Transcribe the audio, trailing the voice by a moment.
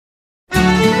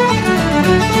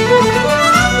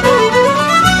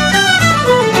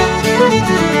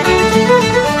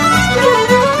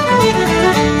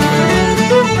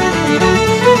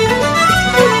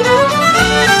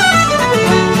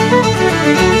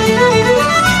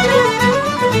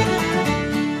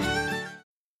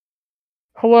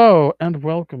Hello and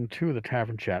welcome to the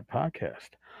Tavern Chat podcast.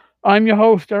 I'm your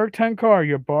host, Eric Tenkar,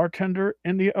 your bartender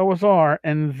in the OSR,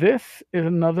 and this is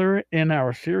another in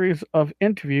our series of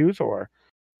interviews or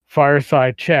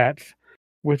fireside chats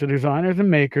with the designers and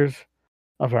makers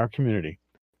of our community.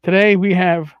 Today we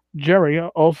have Jerry,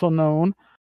 also known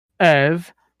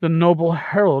as the Noble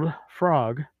Herald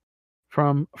Frog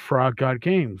from Frog God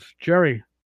Games. Jerry,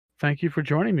 thank you for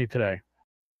joining me today.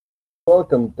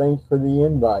 Welcome. Thanks for the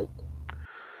invite.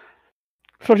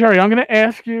 So, Jerry, I'm going to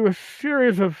ask you a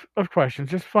series of questions,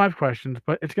 just 5 questions,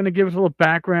 but it's going to give us a little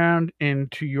background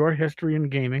into your history in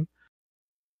gaming.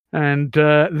 And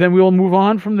then we'll move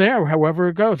on from there, however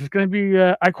it goes. It's going to be,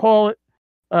 I call it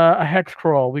a hex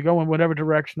crawl. We go in whatever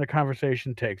direction the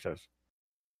conversation takes us.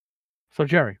 So,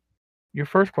 Jerry, your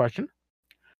first question.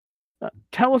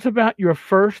 Tell us about your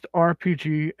first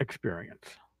RPG experience.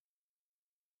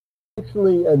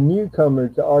 Actually, a newcomer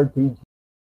to RPG.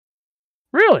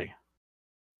 Really?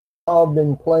 I've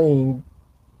been playing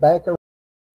back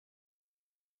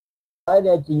right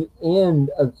at the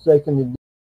end of second edition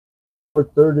or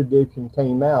third edition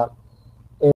came out.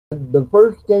 And the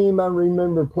first game I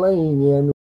remember playing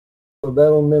in was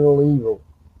Elemental Evil.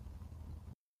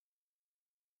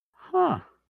 Huh.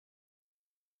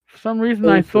 For some reason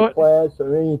I thought... class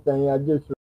or anything, I just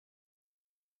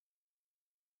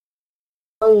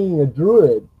playing a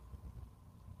druid.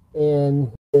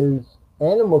 And his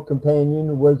animal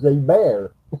companion was a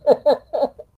bear.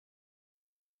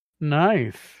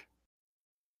 Nice.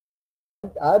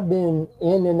 I've been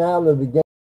in and out of the game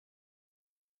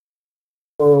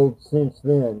world since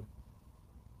then.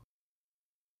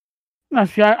 Now,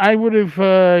 see, I would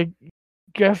have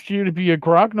guessed you to be a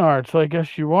grognard, so I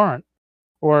guess you aren't.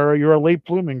 Or you're a late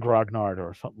blooming grognard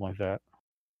or something like that.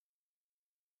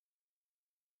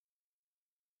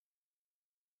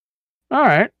 All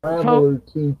right. Traveler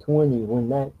T20 when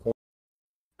that came.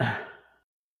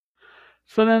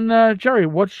 So then, Jerry,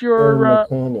 what's your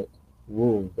mechanic?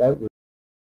 Whoa, that was.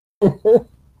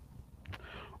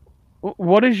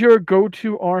 What is your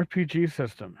go-to RPG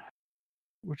system?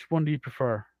 Which one do you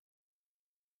prefer?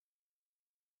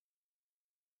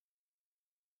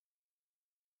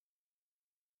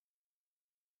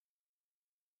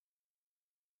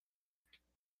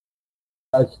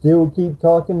 I still keep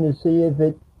talking to see if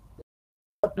it.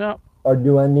 No. Or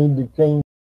do I need to change?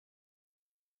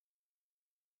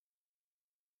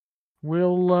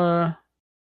 We'll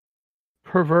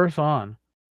perverse on.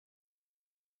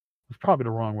 It's probably the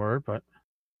wrong word, but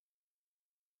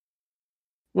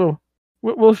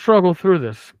we'll struggle through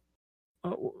this.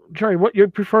 Jerry, what your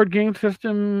preferred game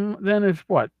system then is?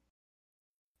 What,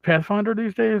 Pathfinder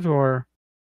these days, or?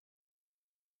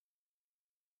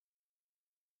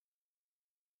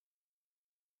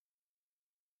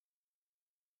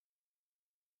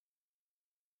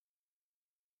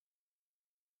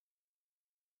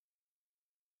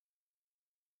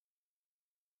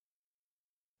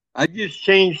 I just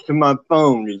changed to my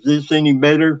phone. Is this any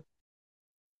better?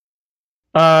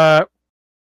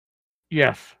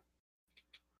 Yes.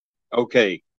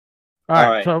 Okay.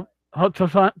 All right. So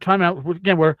time out.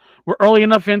 Again, we're early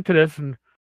enough into this, and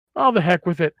the heck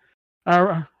with it.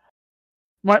 My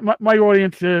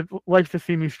audience likes to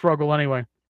see me struggle anyway.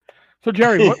 So,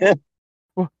 Jerry,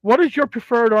 what is your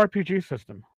preferred RPG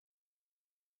system?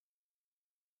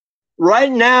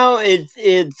 Right now,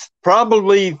 it's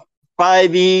probably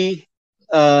 5e.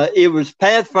 It was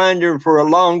Pathfinder for a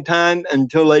long time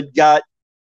until it got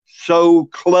so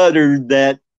cluttered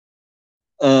that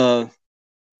a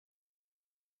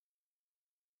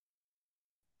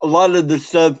lot of the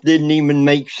stuff didn't even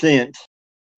make sense.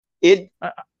 It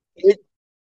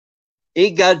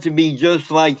got to be just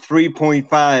like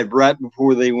 3.5 right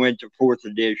before they went to 4th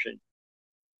edition.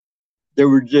 There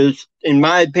were just, in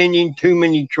my opinion, too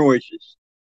many choices.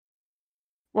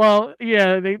 Well,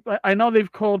 yeah, I know they've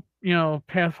called,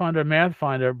 Pathfinder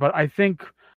Mathfinder, but I think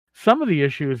some of the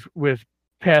issues with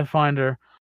Pathfinder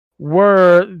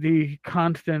were the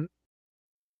constant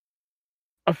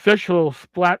official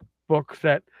splat books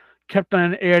that kept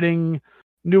on adding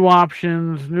new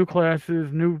options, new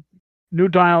classes, new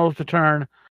dials to turn.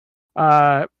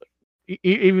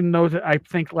 Even those that I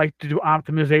think like to do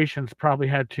optimizations probably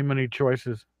had too many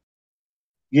choices.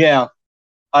 Yeah,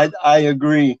 I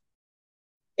agree.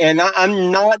 And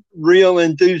I'm not real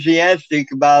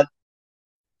enthusiastic about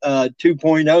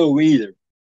 2.0 either.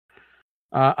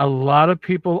 A lot of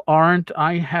people aren't.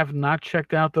 I have not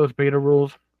checked out those beta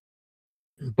rules,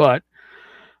 but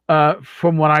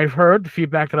from what I've heard, the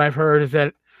feedback that I've heard is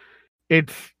that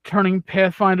it's turning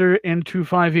Pathfinder into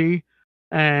 5e,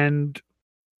 and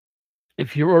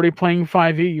if you're already playing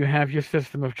 5e, you have your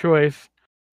system of choice.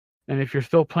 And if you're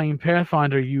still playing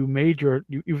Pathfinder,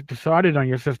 you've decided on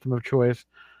your system of choice.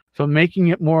 So making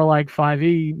it more like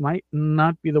 5e might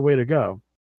not be the way to go.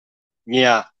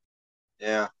 Yeah.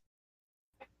 Yeah.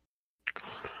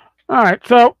 All right.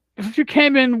 So since you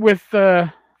came in with third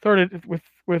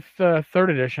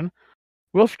edition,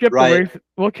 we'll skip the Right. race.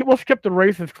 We'll skip the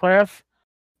races class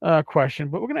question,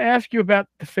 but we're going to ask you about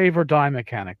the save or die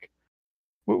mechanic.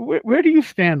 Where do you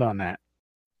stand on that?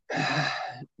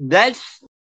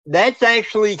 That's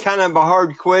actually kind of a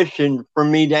hard question for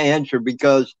me to answer,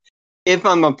 because if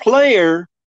I'm a player,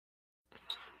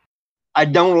 I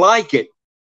don't like it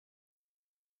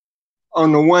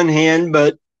on the one hand,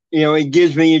 but it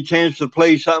gives me a chance to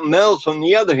play something else on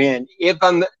the other hand. If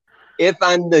I'm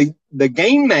the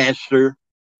game master,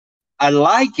 I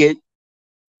like it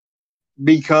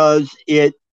because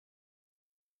if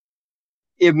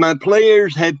my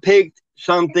players have picked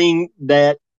something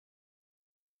that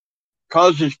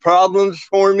causes problems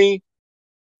for me,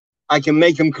 I can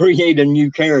make them create a new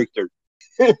character.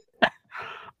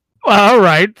 All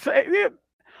right. And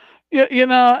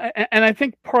I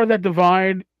think part of that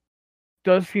divide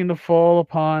does seem to fall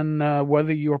upon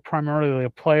whether you are primarily a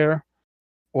player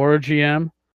or a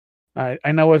GM.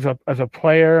 I know as a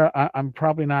player, I'm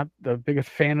probably not the biggest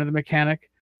fan of the mechanic.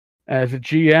 As a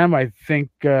GM, I think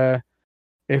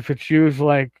if it's used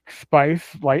like spice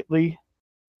lightly,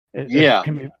 Yeah.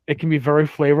 it can be very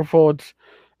flavorful.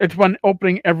 It's when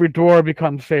opening every door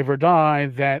becomes save or die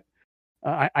that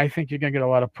I think you're gonna get a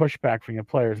lot of pushback from your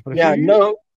players. But Yeah,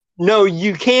 no,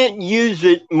 you can't use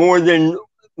it more than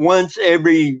once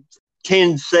every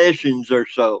 10 sessions or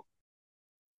so.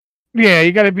 Yeah,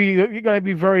 you gotta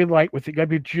be very light with it. You gotta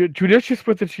be judicious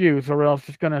with its use, or else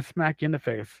it's gonna smack you in the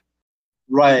face.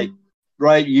 Right.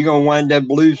 You're gonna wind up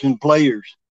losing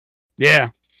players. Yeah.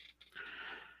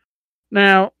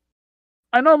 Now,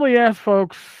 I normally ask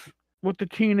folks what the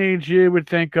teenage you would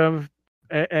think of,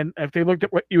 and if they looked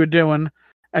at what you were doing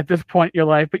at this point in your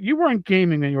life, but you weren't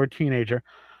gaming when you were a teenager,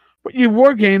 but you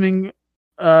were gaming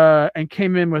and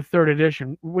came in with third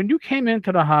edition. When you came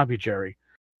into the hobby, Jerry,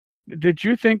 did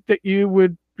you think that you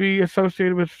would be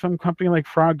associated with some company like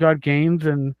Frog God Games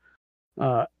and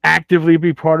actively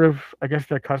be part of, I guess,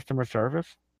 their customer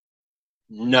service?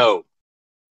 No.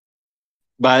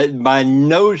 By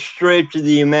no stretch of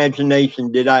the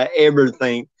imagination did I ever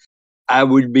think I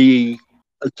would be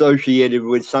associated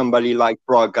with somebody like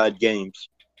Frog God Games.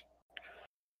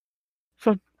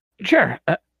 So, Jerry,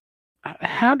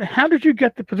 how did you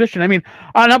get the position? I mean,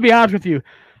 and I'll be honest with you,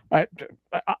 I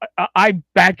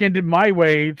back-ended my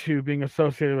way to being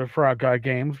associated with Frog God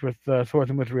Games with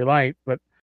Swords and Wizardry Light, but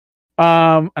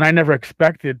and I never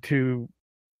expected to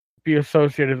be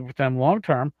associated with them long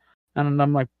term, and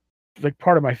I'm like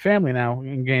part of my family now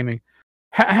in gaming.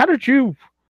 How did you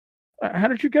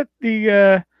get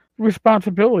the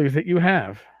responsibilities that you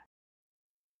have?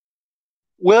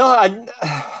 Well,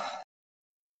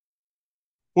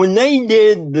 when they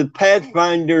did the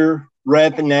Pathfinder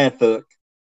Rapanathuk,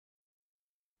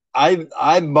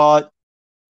 I bought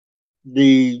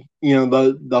the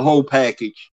whole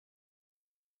package.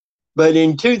 But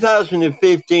in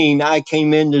 2015, I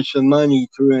came into some money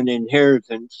through an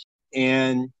inheritance,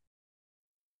 and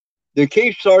the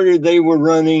Kickstarter they were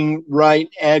running right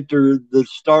after the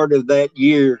start of that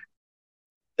year.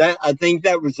 I think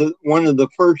that was one of the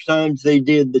first times they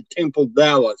did the Temple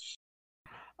Dallas.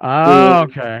 Oh,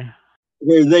 okay.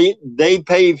 Where they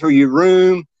pay for your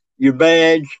room, your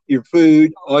badge, your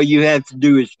food. All you have to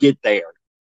do is get there.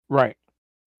 Right.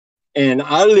 And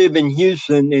I live in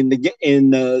Houston, in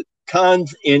the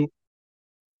cons in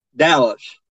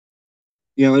Dallas.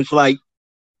 It's like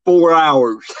 4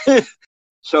 hours.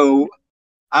 So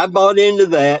I bought into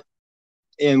that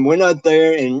and went up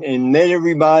there and met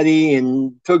everybody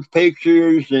and took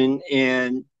pictures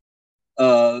and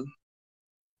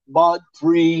bought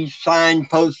 3 signed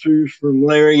posters from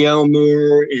Larry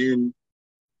Elmore and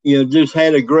just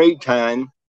had a great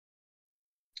time.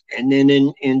 And then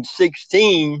in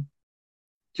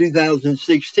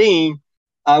 2016,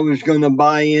 I was going to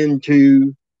buy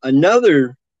into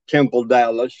another Temple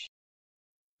Dallas.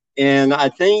 And I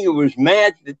think it was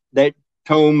Matt that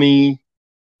told me,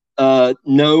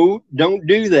 no, don't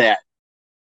do that.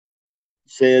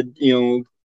 Said,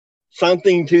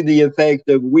 something to the effect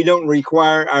of, we don't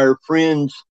require our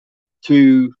friends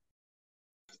to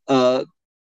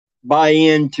buy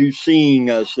into seeing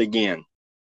us again.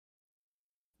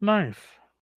 Nice.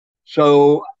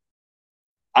 So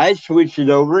I switched it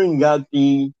over and got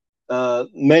the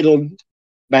metal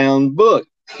bound book.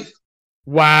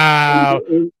 Wow.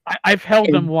 I've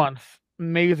held them once.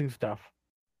 Amazing stuff.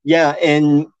 Yeah,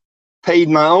 and paid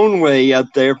my own way up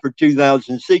there for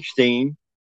 2016.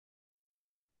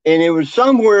 And it was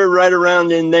somewhere right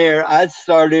around in there, I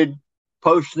started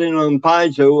posting on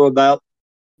Paizo about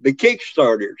the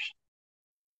Kickstarters.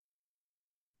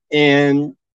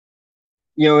 And,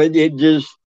 it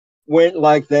just went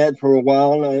like that for a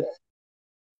while.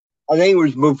 I think it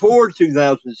was before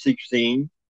 2016.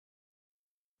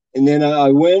 And then I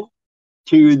went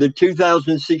to the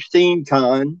 2016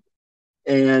 con,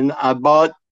 and I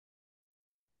bought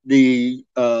the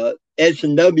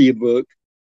S&W book.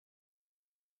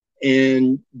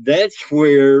 And that's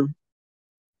where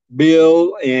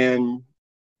Bill and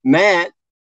Matt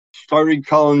started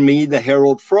calling me the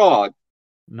Harold Frog.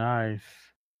 Nice.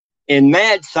 And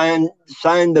Matt signed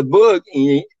the book,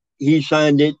 and he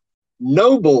signed it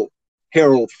Noble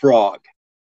Harold Frog.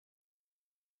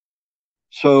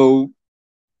 So,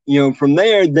 from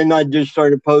there, then I just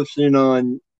started posting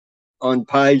on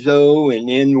Paizo and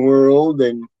InWorld,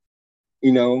 and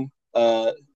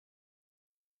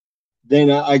then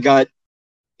I got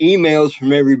emails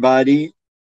from everybody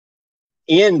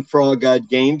in Frog God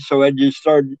Games, so I just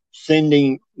started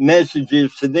sending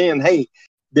messages to them. Hey,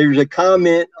 there's a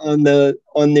comment on this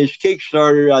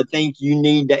Kickstarter I think you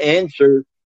need to answer.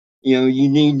 You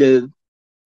need to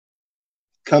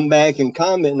come back and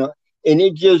comment. And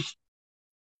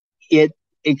it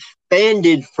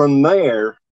expanded from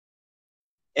there.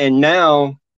 And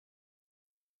now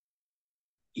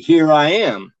here I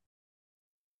am.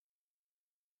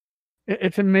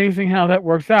 It's amazing how that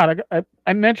works out.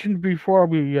 I mentioned before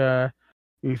we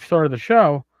started the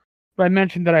show, but I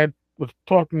mentioned that I was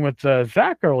talking with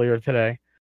Zach earlier today,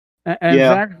 and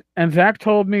Yeah. Zach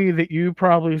told me that you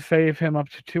probably save him up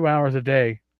to 2 hours a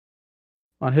day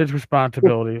on his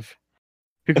responsibilities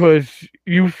because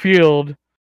you field.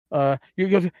 He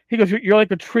goes, you're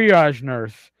like a triage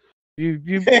nurse.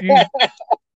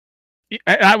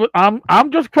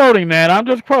 I'm just quoting, man. I'm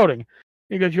just quoting.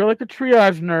 He goes, you're like a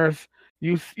triage nurse.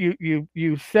 You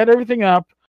set everything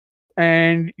up,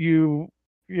 and you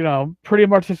pretty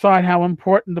much decide how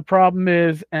important the problem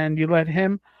is, and you let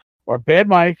him or Bad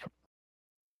Mike.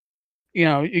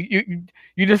 You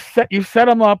just set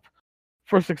him up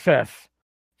for success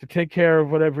to take care of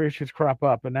whatever issues crop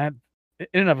up, and that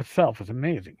in and of itself is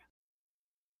amazing.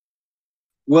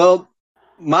 Well,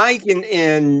 Mike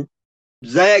and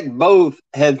Zach both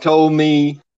have told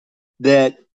me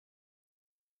that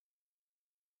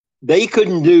they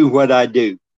couldn't do what I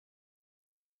do.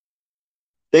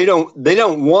 They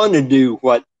don't want to do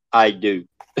what I do.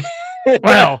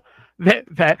 Well,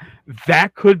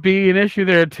 that could be an issue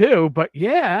there too. But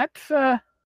yeah,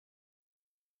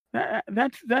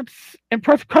 that's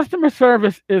impressive. Customer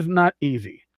service is not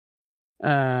easy,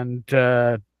 and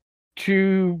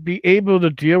to be able to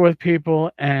deal with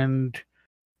people and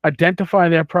identify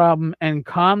their problem and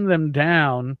calm them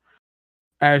down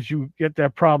as you get their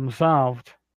problem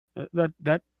solved,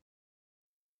 that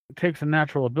takes a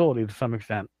natural ability to some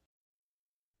extent.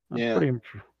 That's Yeah. pretty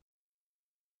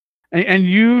and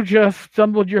you just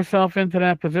stumbled yourself into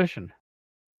that position.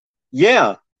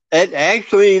 Yeah.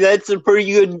 That's a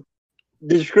pretty good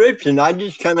description. I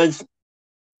just kind of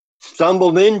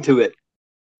stumbled into it.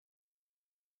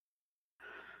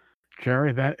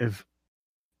 Jerry, that is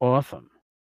awesome.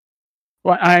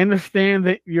 Well, I understand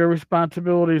that your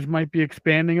responsibilities might be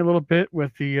expanding a little bit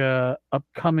with the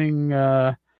upcoming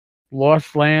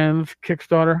Lost Lands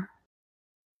Kickstarter.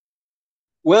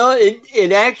 Well,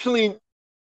 it actually,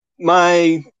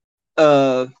 my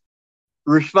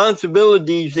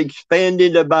responsibilities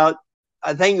expanded about,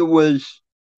 I think it was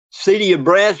City of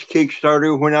Brass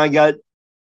Kickstarter when I got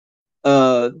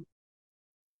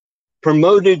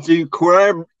promoted to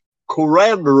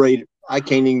collaborator. I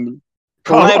can't even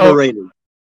collaborator.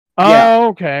 Oh, Yeah.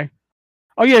 okay.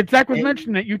 Oh, yeah. Zach was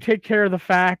mentioning that you take care of the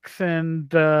facts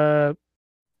and.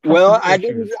 Well, I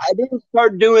didn't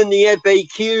start doing the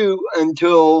FAQ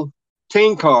until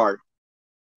TenCard.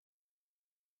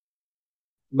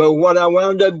 But what I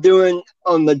wound up doing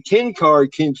on the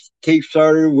TenCard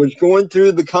Kickstarter was going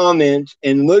through the comments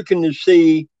and looking to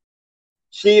see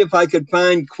if I could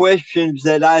find questions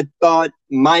that I thought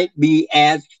might be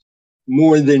asked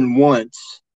more than once.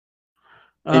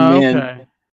 And then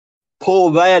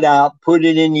pull that out, put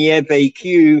it in the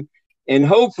FAQ, and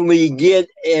hopefully get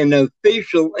an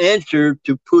official answer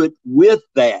to put with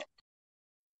that.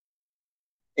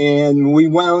 And we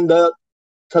wound up,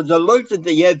 because I looked at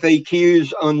the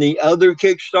FAQs on the other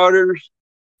Kickstarters,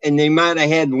 and they might have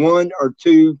had 1 or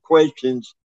 2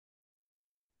 questions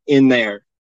in there.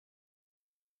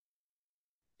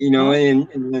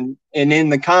 And in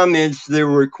the comments, there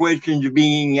were questions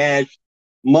being asked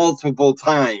multiple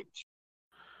times.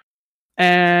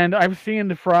 And I've seen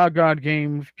the Frog God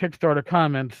Games Kickstarter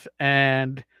comments,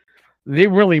 and they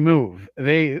really move.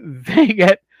 They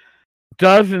get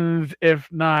dozens, if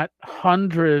not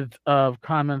hundreds, of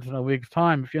comments in a week's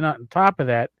time. If you're not on top of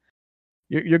that,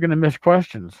 you're going to miss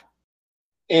questions.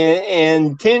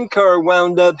 And Tenkar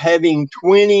wound up having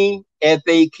 20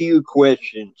 FAQ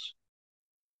questions.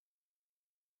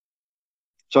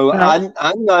 So Now,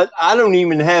 I don't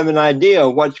even have an idea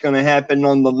of what's going to happen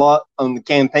on the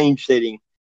campaign setting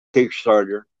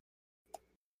Kickstarter.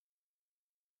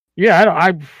 Yeah,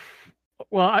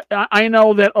 I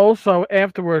know that also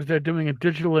afterwards they're doing a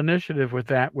digital initiative with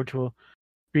that, which will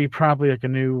be probably like a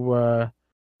new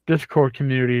Discord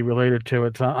community related to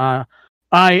it. So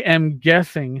I am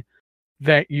guessing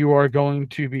that you are going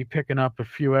to be picking up a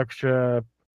few extra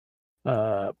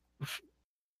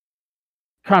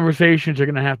conversations you're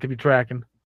going to have to be tracking.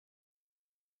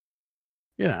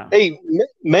 You know. Hey,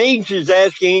 Mage is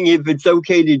asking if it's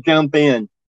okay to jump in.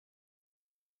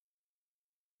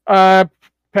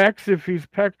 Pex, if he's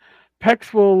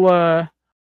Pex will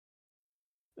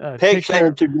Pex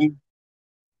answered him.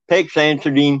 Pex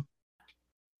answered him.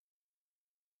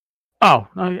 Oh,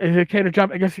 no, is it okay to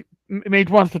jump? I guess Mage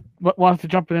wants to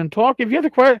jump in and talk. If you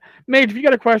have Mage, if you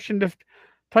got a question, just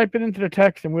type it into the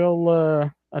text and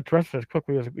we'll address it as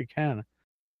quickly as we can.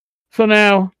 So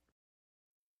now,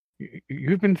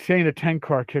 you've been saying the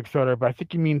Tenkar Kickstarter, but I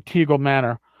think you mean Teagle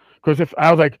Manor. Because if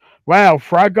I was like, wow,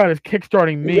 Frog God is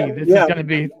kickstarting me, this is gonna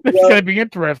be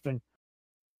interesting.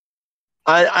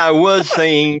 I was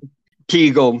saying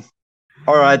Teagle,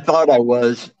 or I thought I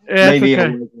was. Yeah, maybe okay.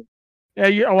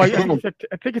 I wasn't. Yeah,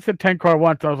 I think it said Tenkar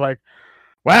once. I was like,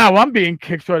 wow, I'm being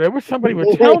kickstarted. I wish somebody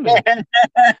would tell me.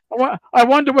 I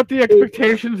wonder what the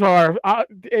expectations are.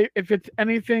 If it's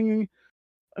anything,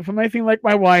 if I'm anything like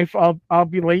my wife, I'll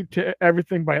be late to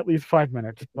everything by at least 5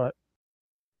 minutes. But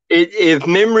if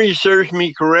memory serves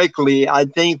me correctly, I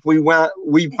think we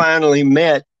finally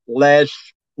met last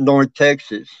North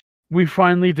Texas. We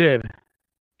finally did,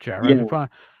 Jared.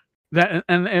 Yeah.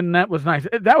 And that was nice.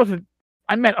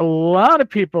 I met a lot of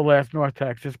people last North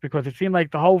Texas because it seemed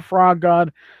like the whole Frog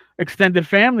God extended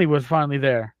family was finally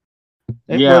there.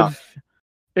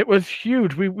 It was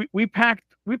huge. We packed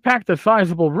a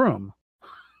sizable room.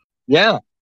 Yeah.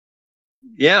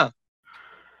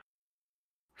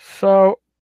 So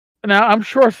now I'm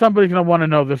sure somebody's going to want to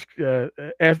know this.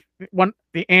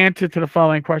 The answer to the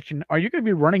following question: are you going to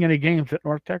be running any games at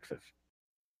North Texas?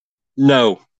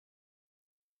 No.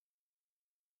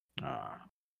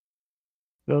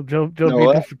 They'll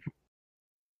be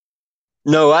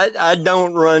No, I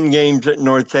don't run games at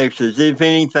North Texas. If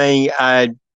anything, I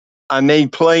may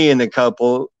play in a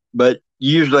couple, but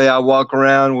usually I walk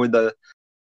around with a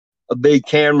big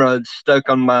camera stuck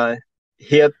on my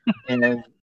hip and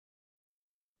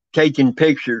taking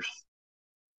pictures.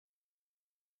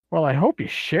 Well, I hope you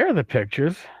share the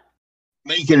pictures.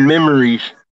 Making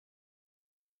memories.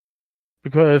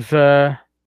 Because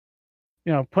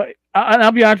and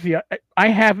I'll be honest with you, I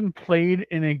haven't played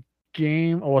in a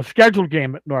game or a scheduled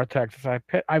game at North Texas.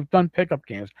 I've done pickup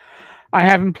games. I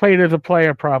haven't played as a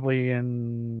player probably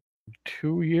in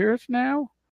 2 years now.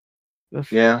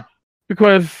 Yeah.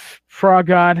 Because Frog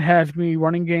God has me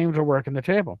running games or working the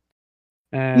table.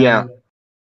 And yeah.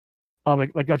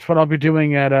 That's what I'll be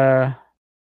doing at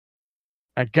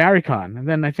GaryCon. And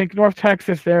then I think North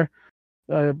Texas there,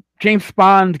 James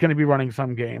Spawn's going to be running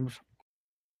some games.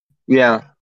 Yeah.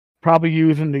 Probably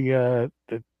using the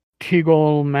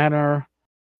Teagle Manor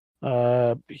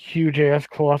huge ass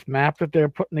cloth map that they're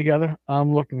putting together.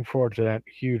 I'm looking forward to that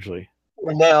hugely.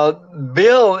 Now,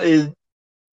 Bill is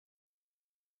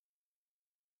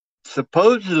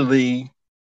supposedly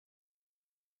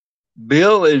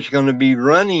going to be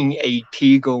running a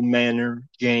Teagle Manor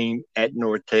game at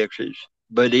North Texas,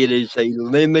 but it is a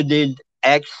limited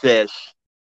access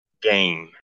game.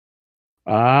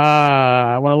 One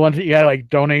of the ones that you gotta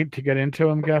donate to get into,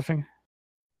 I'm guessing.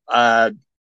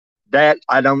 That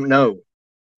I don't know.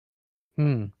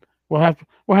 We'll have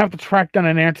to track down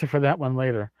an answer for that one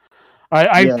later.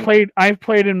 I've played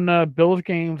in Bill's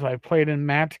games. I've played in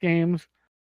Matt's games.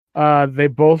 They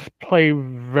both play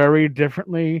very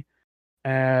differently.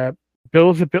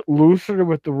 Bill's a bit looser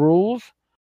with the rules,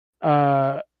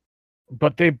 but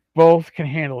they both can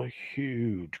handle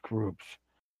huge groups.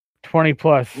 20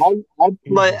 plus.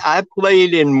 I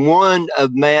played in one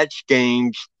of Matt's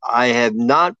games. I have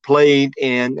not played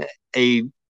in a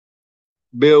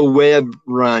Bill Webb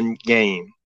run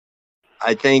game.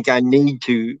 I think I need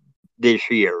to this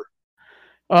year.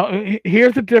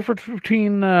 Here's the difference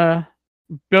between Bill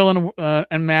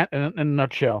and Matt in a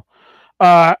nutshell.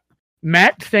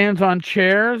 Matt stands on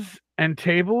chairs and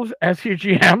tables,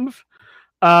 SCGMs,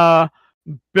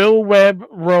 Bill Webb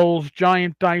rolls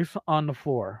giant dice on the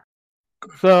floor.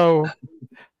 So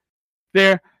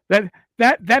that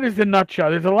is the nutshell.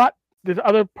 There's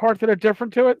other parts that are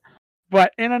different to it,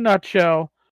 but in a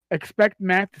nutshell, expect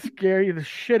Matt to scare you the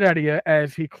shit out of you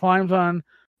as he climbs on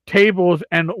tables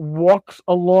and walks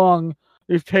along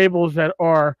these tables that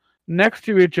are next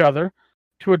to each other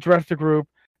to address the group.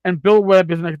 And Bill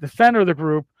Webb is like at the center of the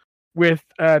group with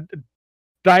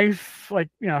dice like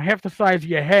half the size of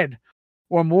your head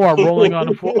or more rolling on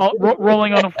the floor.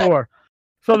 Rolling on the floor.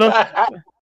 So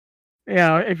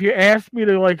if you ask me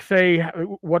to like say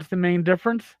what's the main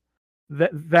difference,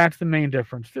 that's the main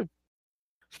difference. The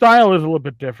style is a little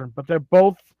bit different, but they're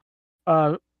both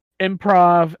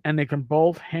improv and they can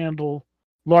both handle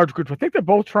large groups. I think they're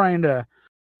both trying to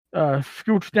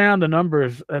scooch down the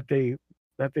numbers that they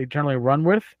generally run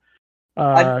with.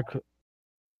 I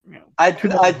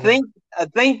think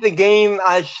the game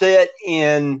I set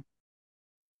in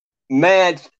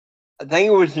Matt, I think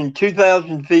it was in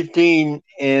 2015,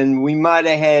 and we might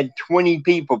have had 20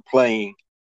 people playing.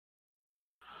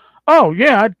 Oh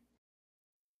yeah,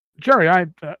 Jerry,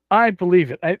 I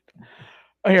believe it.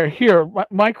 Here,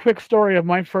 my quick story of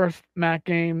my first Mac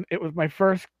game. It was my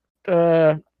first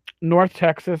North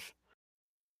Texas.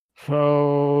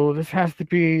 So this has to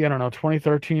be, I don't know,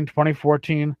 2013,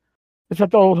 2014. It's at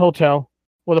the old hotel,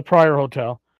 or the prior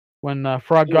hotel, when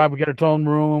Frog God would get its own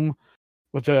room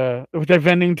with a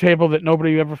vending table that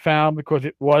nobody ever found because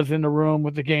it was in the room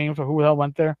with the game, so who the hell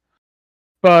went there?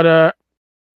 But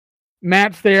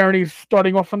Matt's there, and he's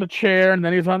starting off on the chair, and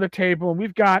then he's on the table, and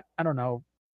we've got, I don't know,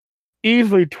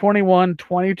 easily 21,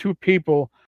 22 people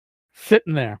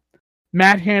sitting there.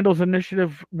 Matt handles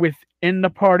initiative within the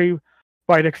party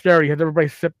by dexterity. He has everybody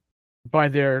sit by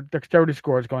their dexterity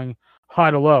scores going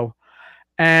high to low.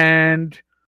 And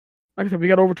like I said, we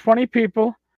got over 20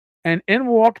 people, and in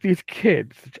walk these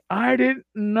kids, which I didn't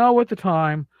know at the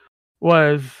time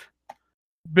was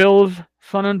Bill's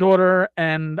son and daughter,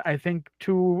 and I think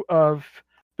two of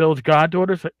Bill's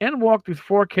goddaughters. So in walk these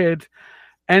 4 kids,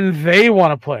 and they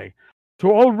want to play.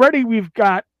 So already we've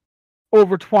got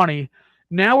over 20.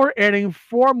 Now we're adding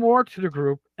 4 more to the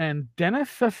group, and Dennis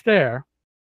Sester,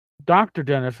 Dr.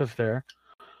 Dennis Sester,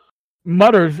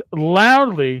 mutters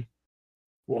loudly,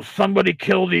 "Will somebody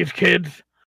kill these kids?"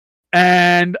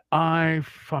 And I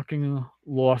fucking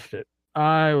lost it.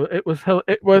 It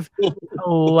was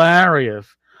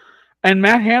hilarious. And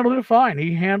Matt handled it fine.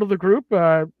 He handled the group.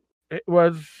 It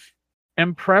was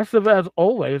impressive as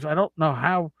always. I don't know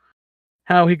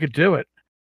how he could do it.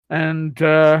 And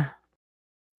and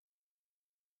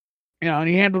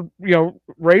he handled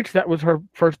Rach. That was her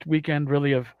first weekend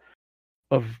really of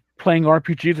playing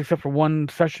RPGs, except for one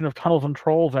session of Tunnels and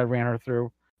Trolls I ran her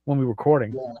through when we were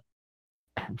recording. Yeah.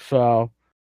 So,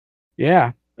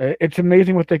 yeah, it's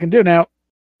amazing what they can do. Now,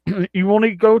 you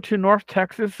only go to North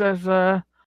Texas as a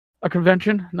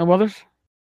convention, no others?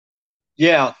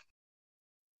 Yeah.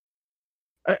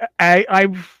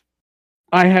 I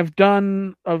have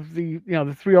done of the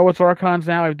the 3 OSR cons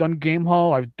now. I've done Game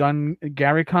Hall. I've done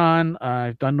GaryCon.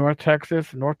 I've done North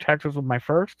Texas. North Texas was my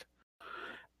first.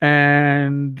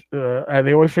 And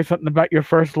they always say something about your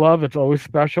first love. It's always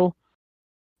special.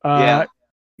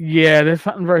 Yeah, there's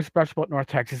something very special about North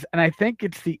Texas. And I think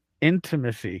it's the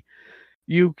intimacy.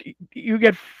 You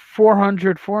get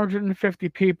 450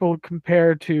 people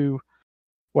compared to,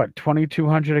 what,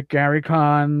 2,200 at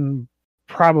GaryCon,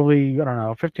 probably, I don't know,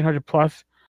 1,500 plus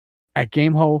at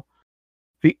Game Hall.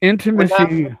 The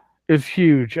intimacy is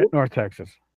huge at North Texas.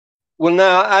 Well,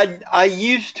 now, I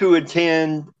used to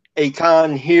attend a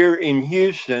con here in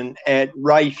Houston at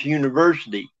Rice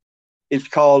University. It's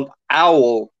called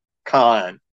Owl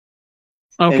Con.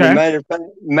 Okay. And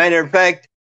matter of fact,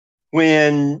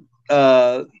 when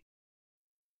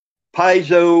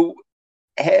Paizo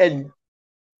had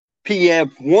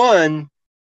PF1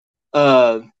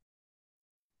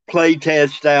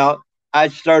 playtest out, I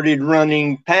started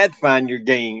running Pathfinder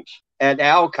games at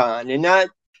Owlcon, and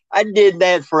I did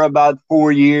that for about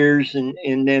 4 years,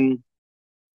 and then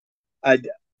I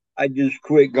just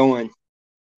quit going.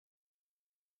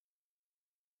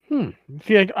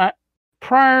 See,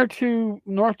 prior to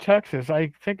North Texas,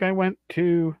 I think I went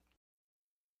to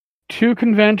 2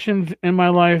 conventions in my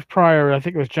life prior. I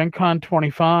think it was Gen Con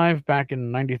 25 back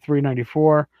in 93,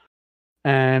 94,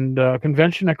 and a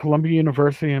convention at Columbia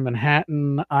University in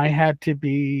Manhattan. I had to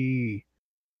be,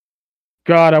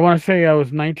 God, I want to say I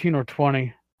was 19 or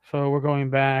 20. So we're going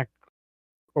back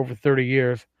over 30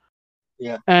 years.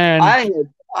 Yeah. And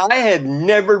I had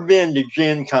never been to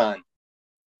Gen Con.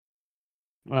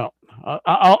 Well,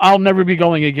 I'll never be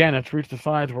going again. It's reached a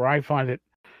size where I find it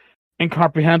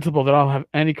incomprehensible that I'll have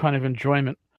any kind of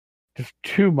enjoyment. Just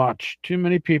too much, too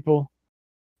many people.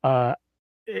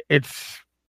 It's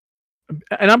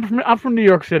and I'm from New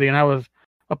York City, and I was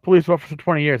a police officer for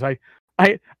 20 years.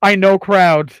 I know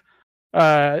crowds.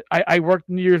 I worked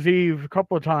New Year's Eve a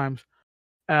couple of times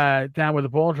down with the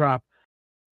ball drop,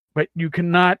 but you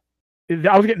cannot.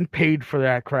 I was getting paid for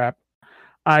that crap.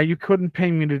 You couldn't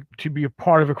pay me to be a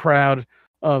part of a crowd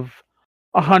of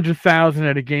 100,000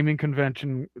 at a gaming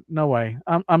convention. No way.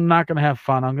 I'm not gonna have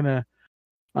fun. I'm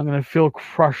gonna feel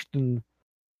crushed. And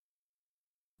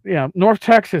North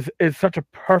Texas is such a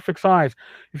perfect size.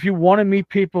 If you want to meet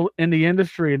people in the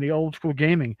industry, in the old school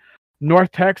gaming,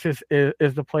 North Texas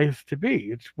is the place to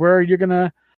be. It's where you're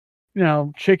gonna,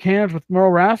 shake hands with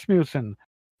Merle Rasmussen,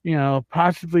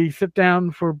 possibly sit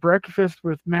down for breakfast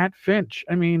with Matt Finch.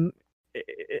 I mean,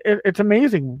 it's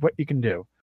amazing what you can do.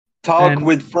 Talk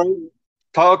with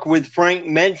Frank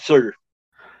Mentzer.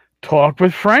 Talk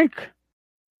with Frank.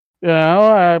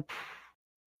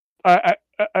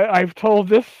 I've told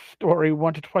this story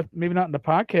once or twice, maybe not in the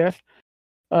podcast.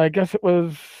 I guess it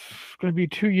was going to be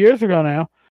 2 years ago now.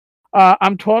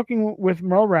 I'm talking with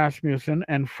Merle Rasmussen,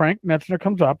 and Frank Metzner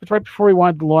comes up. It's right before he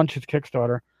wanted to launch his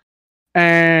Kickstarter.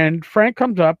 And Frank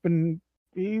comes up, and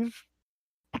he's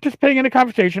participating in the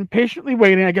conversation, patiently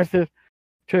waiting, I guess,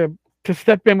 to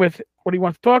step in with what he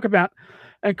wants to talk about.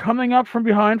 And coming up from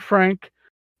behind Frank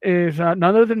is none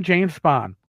other than James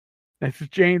Spahn. This is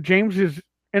James is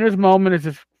in his moment. It's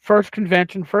his first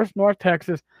convention, first North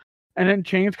Texas. And then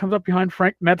James comes up behind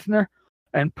Frank Metzner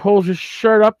and pulls his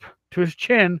shirt up to his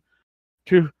chin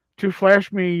to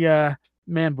flash me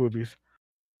man boobies.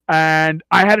 And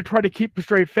I had to try to keep a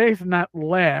straight face and not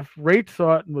laugh. Rach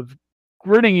saw it and was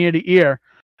grinning ear to ear.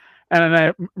 And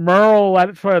then Merle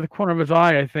at the corner of his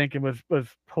eye, I think, and was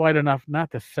polite enough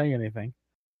not to say anything.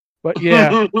 But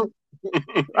yeah,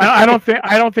 I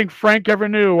don't think Frank ever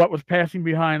knew what was passing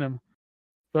behind him.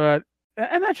 But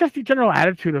and that's just the general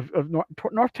attitude of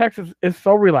North Texas is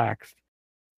so relaxed.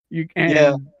 You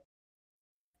can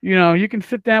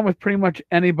sit down with pretty much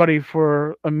anybody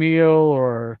for a meal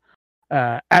or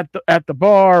at the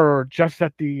bar or just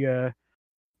at the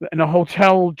in a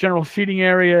hotel general seating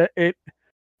area.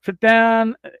 Sit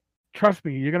down. Trust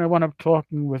me, you're gonna want to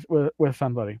talking with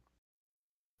somebody.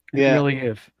 It really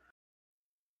is.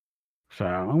 So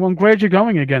I'm glad you're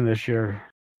going again this year.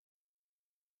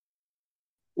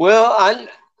 Well,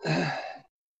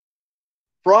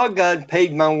 Frog God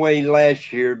paid my way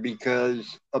last year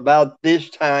because about this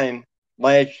time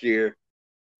last year,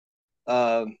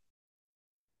 the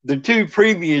 2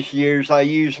 previous years I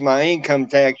used my income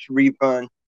tax refund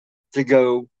to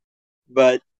go,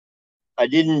 but I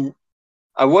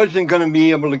wasn't going to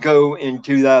be able to go in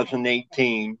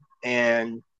 2018.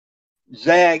 And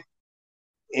Zach,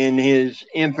 in his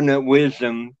infinite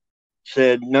wisdom,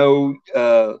 said, no,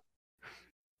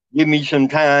 give me some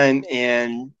time.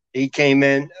 And he came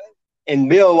in, and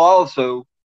Bill also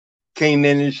came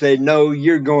in and said, no,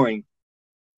 you're going.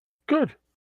 Good.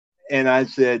 And I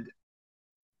said,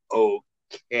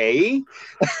 okay.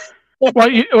 Well,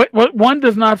 one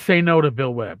does not say no to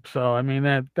Bill Webb. So, I mean,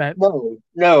 that. No.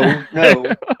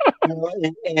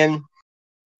 and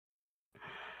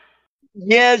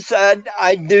yes,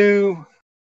 I do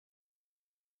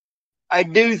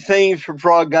things for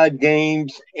Frog God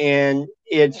Games, and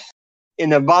it's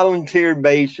in a volunteer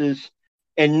basis.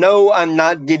 And no, I'm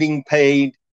not getting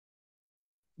paid,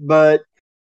 but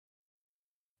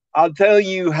I'll tell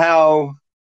you how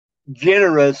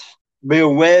generous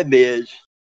Bill Webb is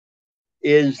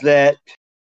that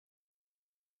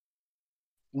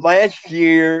last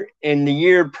year and the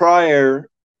year prior,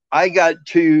 I got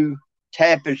 2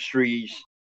 tapestries.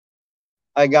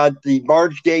 I got the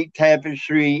Barge Gate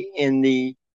tapestry and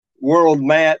the World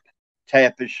Map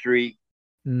tapestry.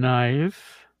 Nice.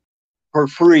 For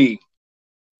free.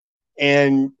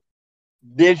 And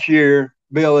this year,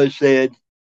 Bill has said,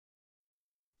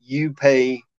 you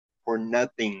pay for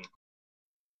nothing.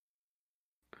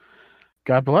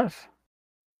 God bless.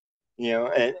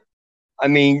 And I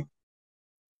mean,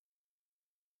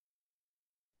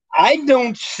 I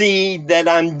don't see that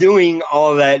I'm doing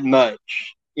all that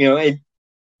much.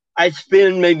 I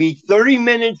spend maybe 30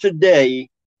 minutes a day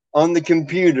on the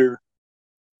computer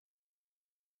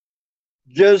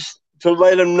just to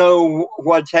let them know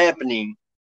what's happening.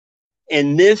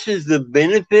 And this is the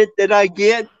benefit that I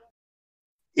get.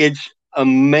 It's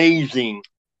amazing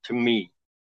to me.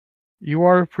 You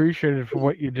are appreciated for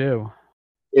what you do.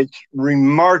 It's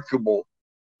remarkable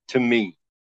to me.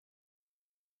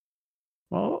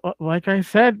 Well, like I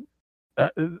said,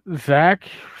 Zach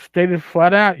stated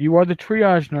flat out, "You are the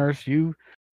triage nurse. You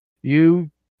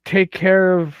take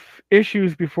care of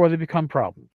issues before they become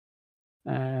problems,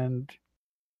 and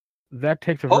that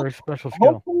takes a very special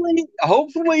skill."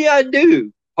 Hopefully I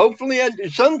do. Hopefully I do.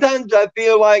 Sometimes I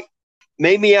feel like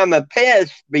maybe I'm a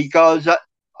pest because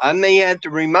I may have to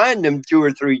remind them 2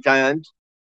 or 3 times,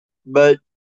 but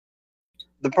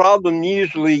the problem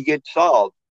usually gets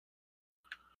solved.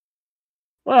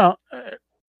 Well,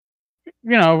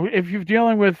 if you're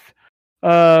dealing with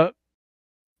Bill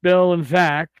and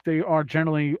Zach, they are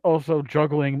generally also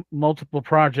juggling multiple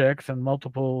projects and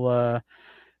multiple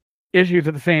issues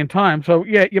at the same time. So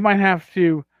yeah, you might have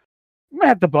to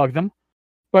bug them,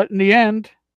 but in the end,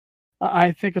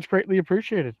 I think it's greatly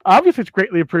appreciated. Obviously, it's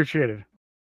greatly appreciated.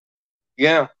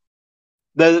 Yeah.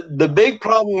 The big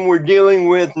problem we're dealing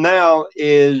with now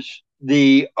is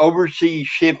the overseas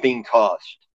shipping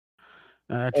cost.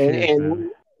 That's huge,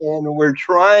 and we're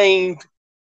trying.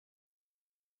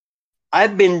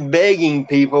 I've been begging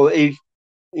people, if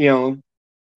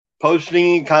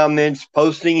posting in comments,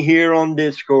 posting here on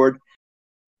Discord,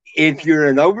 if you're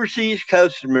an overseas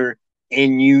customer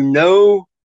and you know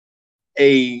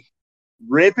a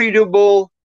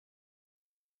reputable,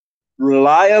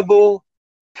 reliable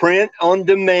print on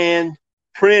demand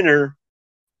printer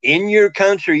in your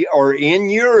country or in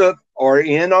Europe or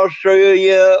in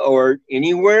Australia or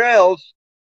anywhere else,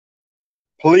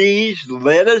 please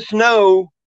let us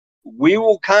know. We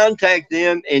will contact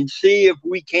them and see if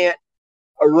we can't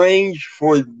arrange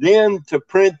for them to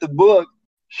print the book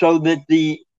so that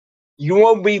you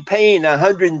won't be paying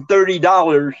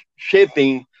 $130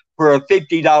 shipping for a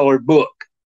 $50 book.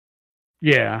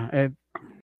 Yeah,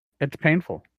 it's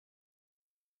painful.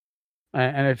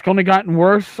 And it's only gotten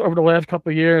worse over the last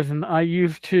couple of years. And I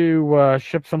used to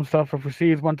ship some stuff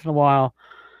overseas once in a while,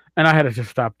 and I had to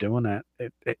just stop doing that.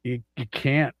 You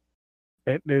can't.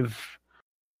 It is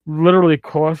literally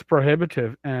cost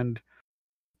prohibitive. And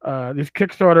these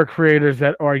Kickstarter creators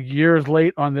that are years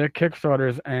late on their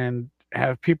Kickstarters and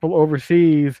have people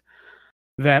overseas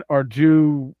that are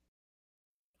due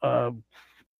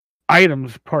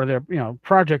items, part of their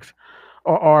projects,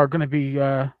 are going to be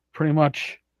pretty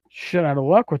much shit out of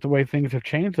luck with the way things have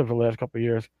changed over the last couple of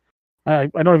years.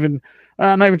 I'm not even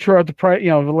sure what the price.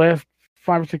 The last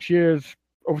 5 or 6 years,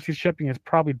 overseas shipping has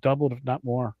probably doubled, if not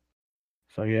more.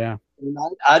 So yeah,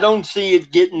 I don't see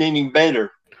it getting any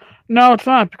better. No, it's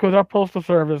not, because our postal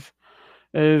service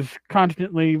is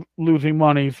constantly losing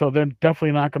money, so they're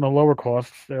definitely not going to lower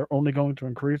costs. They're only going to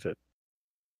increase it.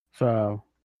 So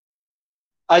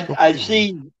I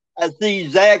see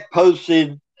Zach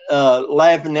posted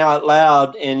laughing out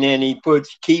loud, and then he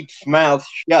puts keeps mouth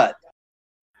shut.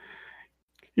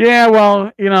 Yeah,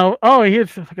 well,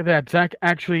 look at that. Zach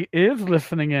actually is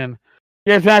listening in.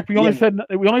 Yeah, Zach, we only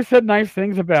said nice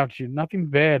things about you, nothing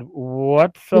bad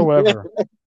whatsoever.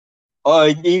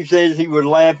 Oh, he says he was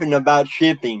laughing about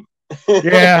shipping.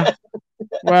 Yeah.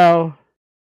 Well,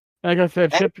 like I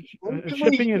said,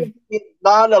 shipping is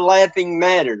not a laughing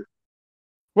matter.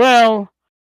 Well,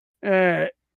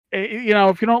 if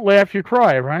you don't laugh, you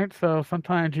cry, right? So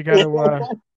sometimes you got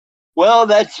to. Well,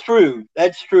 that's true.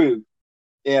 That's true.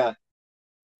 Yeah.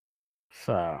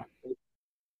 So,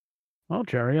 well,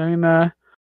 Jerry, I mean,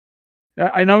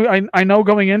 I know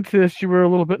going into this you were a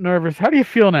little bit nervous. How do you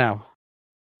feel now?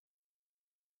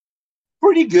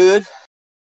 Pretty good.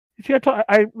 See,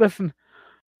 I listen.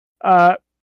 The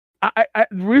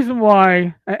reason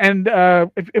why, and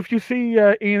if you see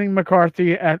Ian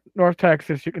McCarthy at North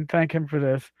Texas, you can thank him for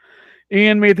this.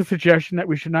 Ian made the suggestion that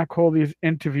we should not call these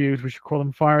interviews; we should call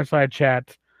them fireside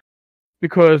chats,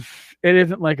 because it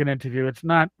isn't like an interview. It's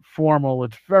not formal.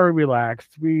 It's very relaxed.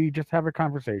 We just have a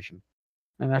conversation,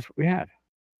 and that's what we had.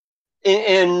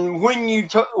 And when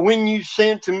you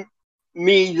sent to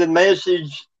me the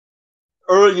message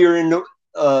earlier in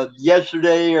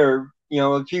yesterday, or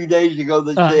a few days ago,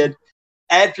 that said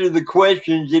after the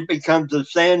questions it becomes a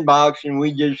sandbox and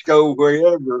we just go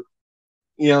wherever,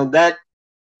 that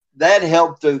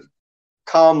helped to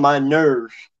calm my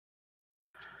nerves.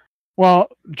 Well,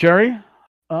 Jerry,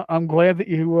 I'm glad that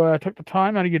you took the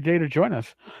time out of your day to join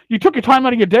us. You took your time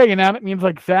out of your day, and now that means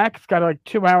like Zach's got like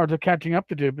 2 hours of catching up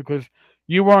to do because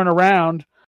you weren't around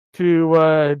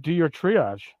to do your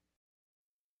triage.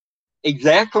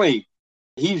 Exactly.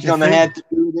 He's gonna have to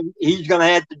do it. He's gonna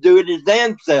have to do it his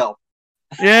damn self.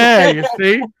 Yeah, you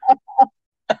see.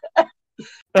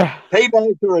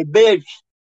 Payback for a bitch,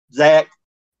 Zach.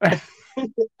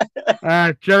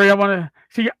 Jerry, I want to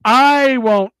see. I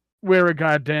won't wear a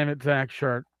goddamn it Zach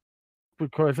shirt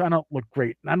because I don't look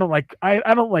great. I don't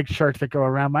like shirts that go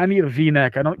around. I need a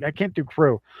V-neck. I can't do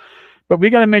crew. But we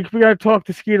gotta talk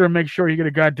to Skeeter and make sure you get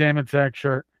a goddamn it Zach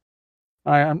shirt.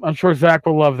 I'm sure Zach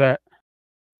will love that.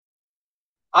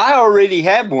 I already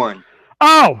have one.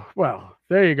 Oh, well,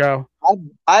 there you go.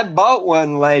 I bought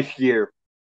one last year.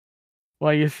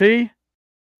 Well, you see,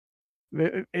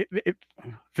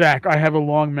 Zach, I have a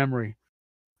long memory.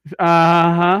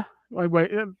 Uh-huh.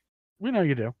 Wait, we know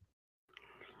you do.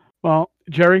 Well,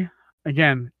 Jerry,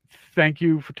 again, thank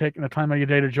you for taking the time out of your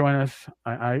day to join us.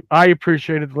 I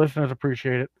appreciate it. The listeners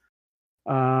appreciate it.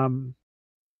 And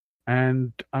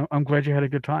I'm glad you had a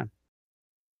good time.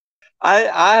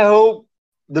 I hope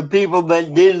the people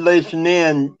that did listen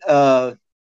in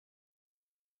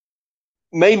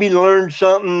maybe learned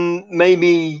something,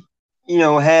 maybe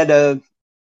had a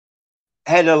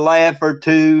laugh or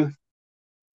two.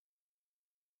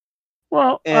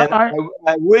 Well, and I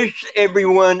wish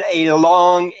everyone a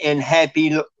long and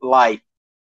happy life.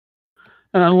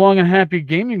 And a long and happy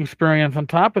gaming experience on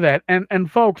top of that.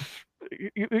 And folks,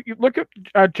 you look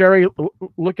at Jerry,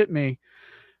 look at me.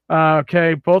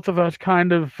 Okay, both of us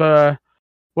kind of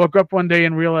woke up one day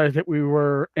and realized that we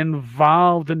were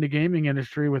involved in the gaming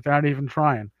industry without even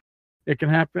trying. It can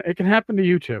happen. It can happen to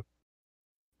you too.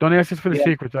 Don't ask us for the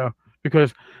secret though,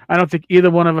 because I don't think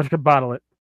either one of us could bottle it.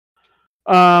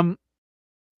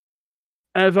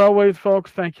 As always, folks,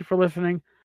 thank you for listening.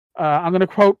 I'm going to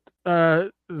quote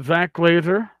Zach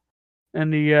Glazer in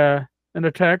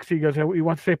the text. He goes, he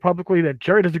wants to say publicly that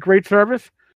Jerry does a great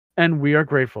service, and we are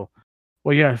grateful.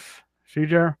 Well, yes. See,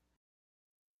 Jerry?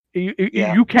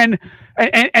 You can,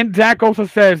 and Zach also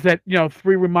says that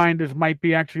 3 reminders might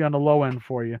be actually on the low end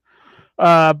for you,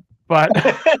 but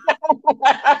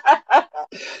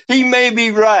he may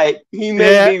be right. He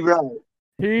may be right.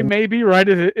 He may be right.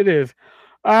 It is.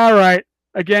 All right.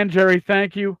 Again, Jerry,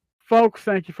 thank you, folks.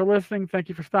 Thank you for listening. Thank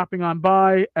you for stopping on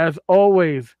by. As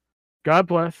always, God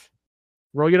bless.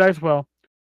 Roll your dice well,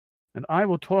 and I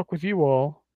will talk with you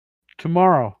all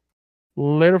tomorrow.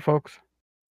 Later, folks.